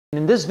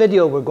In this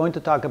video, we're going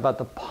to talk about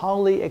the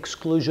Pauli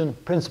Exclusion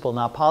Principle.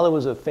 Now, Pauli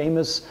was a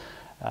famous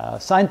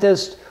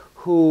scientist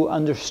who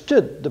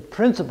understood the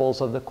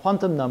principles of the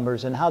quantum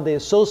numbers and how they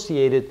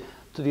associated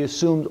to the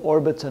assumed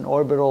orbits and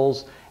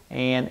orbitals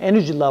and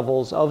energy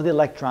levels of the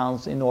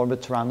electrons in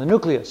orbits around the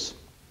nucleus.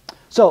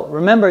 So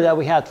remember that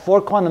we had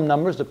four quantum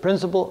numbers: the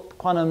principal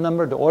quantum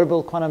number, the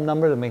orbital quantum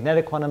number, the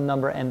magnetic quantum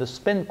number, and the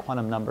spin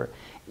quantum number,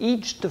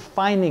 each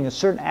defining a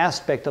certain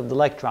aspect of the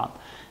electron.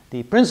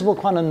 The principal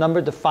quantum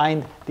number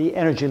defined the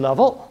energy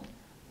level.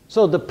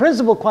 So the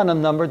principal quantum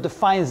number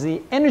defines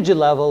the energy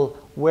level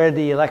where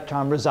the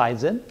electron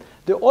resides in.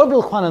 The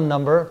orbital quantum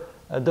number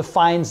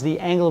defines the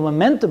angular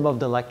momentum of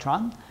the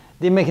electron.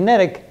 The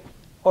magnetic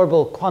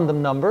orbital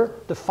quantum number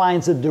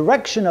defines the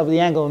direction of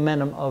the angular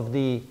momentum of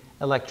the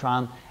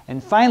electron.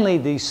 And finally,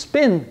 the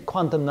spin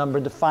quantum number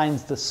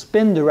defines the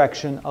spin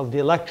direction of the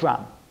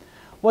electron.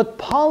 What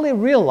Pauli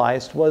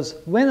realized was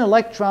when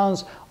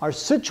electrons are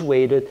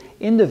situated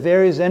in the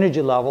various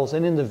energy levels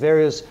and in the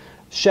various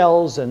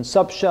shells and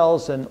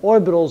subshells and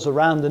orbitals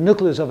around the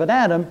nucleus of an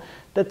atom,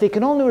 that they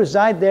can only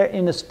reside there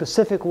in a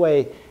specific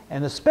way,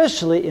 and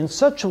especially in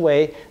such a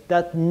way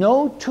that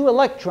no two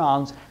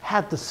electrons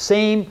had the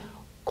same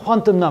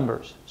quantum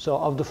numbers. So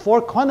of the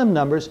four quantum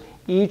numbers,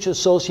 each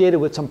associated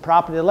with some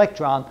property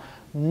electron,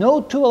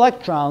 no two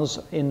electrons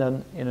in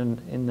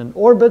an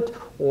orbit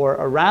or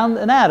around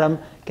an atom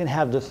can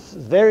have the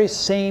very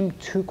same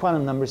two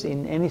quantum numbers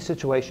in any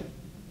situation.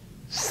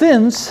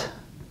 Since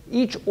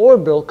each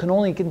orbital can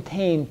only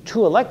contain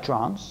two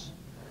electrons,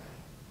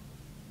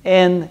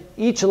 and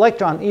each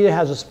electron either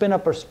has a spin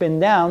up or spin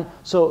down,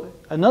 so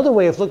another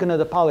way of looking at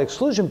the Pauli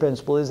exclusion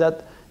principle is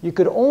that you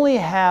could only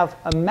have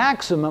a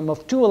maximum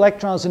of two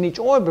electrons in each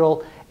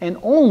orbital, and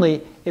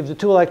only if the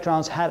two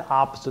electrons had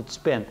opposite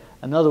spin.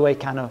 Another way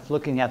kind of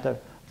looking at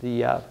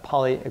the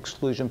Pauli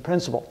exclusion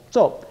principle.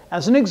 So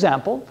as an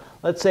example,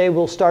 let's say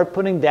we'll start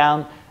putting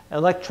down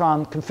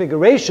electron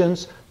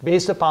configurations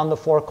based upon the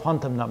four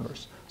quantum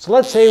numbers. So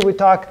let's say we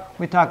talk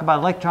about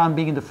electron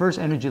being in the first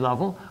energy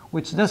level,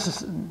 which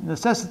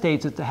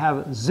necessitates it to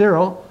have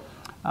zero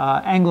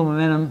angular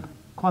momentum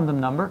quantum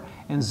number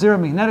and zero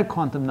magnetic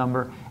quantum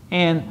number,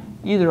 and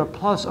either a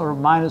plus or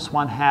minus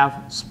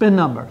 1/2 spin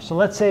number. So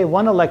let's say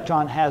one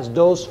electron has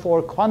those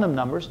four quantum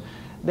numbers.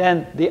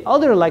 Then the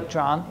other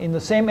electron in the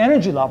same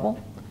energy level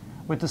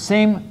with the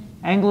same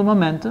angular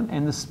momentum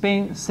and the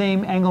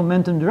same angular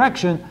momentum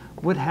direction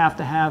would have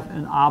to have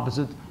an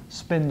opposite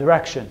spin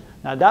direction.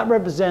 Now that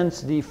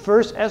represents the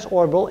first s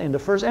orbital in the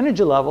first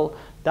energy level.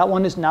 That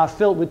one is now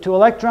filled with two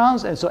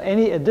electrons, and so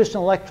any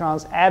additional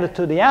electrons added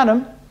to the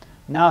atom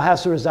now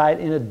has to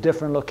reside in a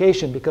different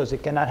location because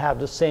it cannot have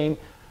the same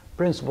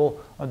principle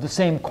or the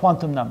same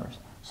quantum numbers.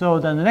 So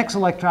then the next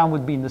electron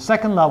would be in the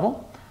second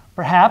level,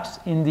 perhaps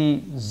in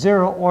the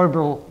zero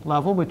orbital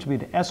level, which would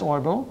be the s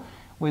orbital,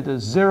 with a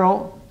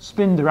zero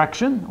spin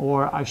direction,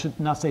 or I should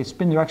not say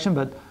spin direction,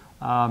 but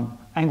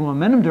angular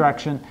momentum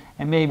direction,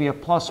 and maybe a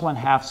plus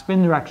 1/2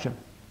 spin direction.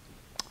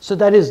 So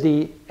that is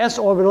the s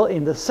orbital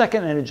in the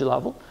second energy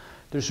level.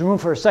 There's room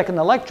for a second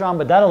electron,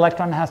 but that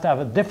electron has to have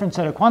a different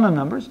set of quantum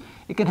numbers.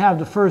 It can have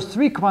the first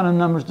three quantum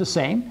numbers the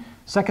same,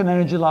 second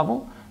energy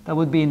level. That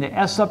would be in the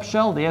s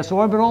subshell, the s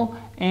orbital,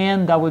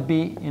 and that would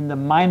be in the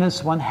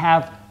minus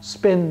 1/2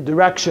 spin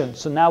direction.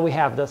 So now we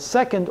have the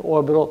second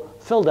orbital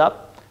filled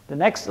up. The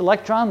next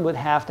electron would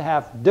have to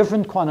have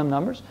different quantum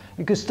numbers.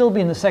 It could still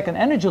be in the second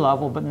energy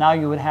level, but now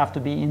you would have to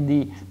be in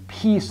the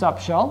p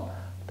subshell.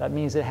 That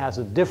means it has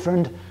a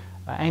different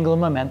angular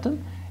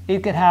momentum.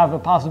 It could have a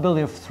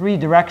possibility of three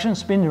directions,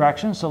 spin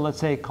directions. So let's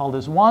say call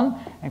this 1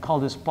 and call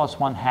this plus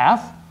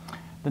 1/2.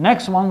 The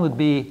next one would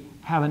be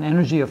have an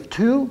energy of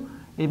 2.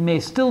 It may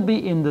still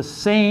be in the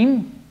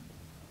same,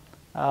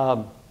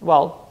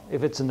 well,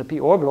 if it's in the p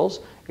orbitals,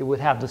 it would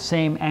have the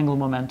same angular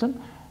momentum.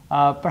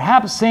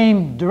 Perhaps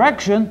same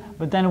direction,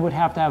 but then it would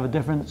have to have a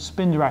different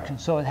spin direction.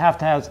 So it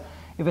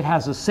if it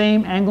has the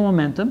same angular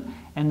momentum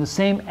and the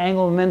same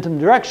angular momentum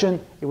direction,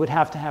 it would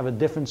have to have a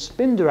different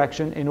spin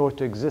direction in order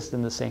to exist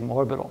in the same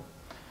orbital.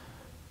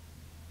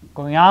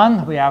 Going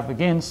on, we have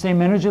again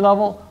same energy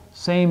level,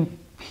 same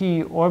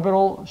p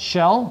orbital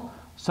shell,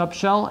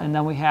 subshell, and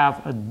then we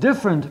have a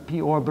different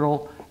p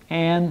orbital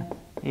and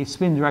a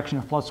spin direction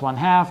of plus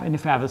 1/2. And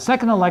if you have a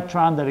second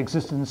electron that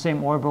exists in the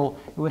same orbital,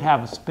 it would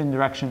have a spin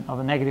direction of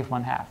a negative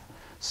 1/2.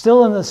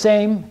 Still in the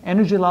same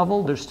energy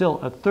level, there's still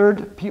a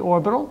third p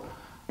orbital,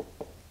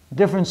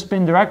 different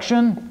spin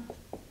direction,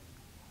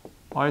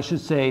 or I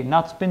should say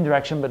not spin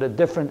direction, but a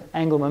different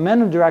angular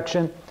momentum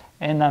direction,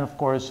 and then of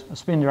course a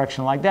spin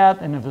direction like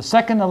that. And if a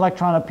second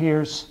electron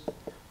appears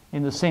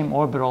in the same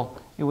orbital,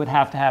 it would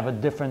have to have a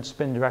different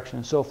spin direction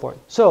and so forth.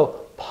 So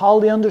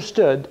Pauli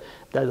understood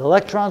that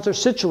electrons are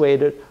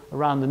situated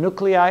around the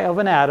nuclei of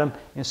an atom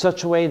in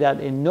such a way that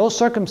in no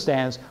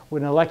circumstance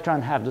would an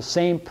electron have the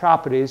same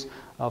properties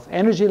of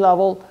energy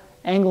level,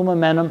 angular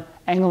momentum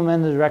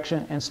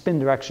direction, and spin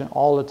direction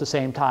all at the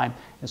same time.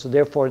 And so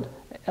therefore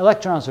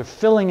electrons are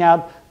filling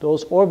out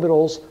those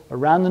orbitals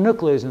around the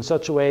nucleus in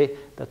such a way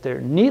that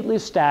they're neatly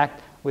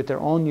stacked with their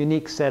own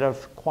unique set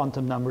of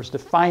quantum numbers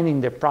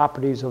defining the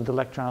properties of the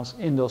electrons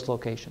in those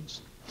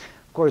locations.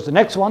 Of course, the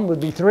next one would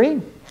be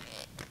 3.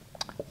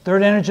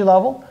 Third energy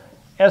level,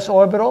 s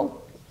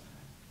orbital,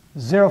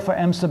 0 for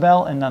m sub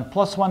l, and then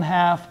plus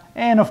 1/2.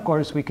 And of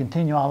course, we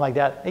continue on like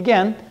that.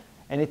 Again,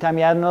 anytime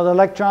you add another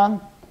electron,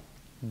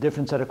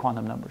 different set of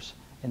quantum numbers.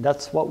 And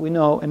that's what we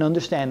know and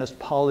understand as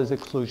Pauli's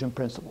exclusion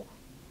principle.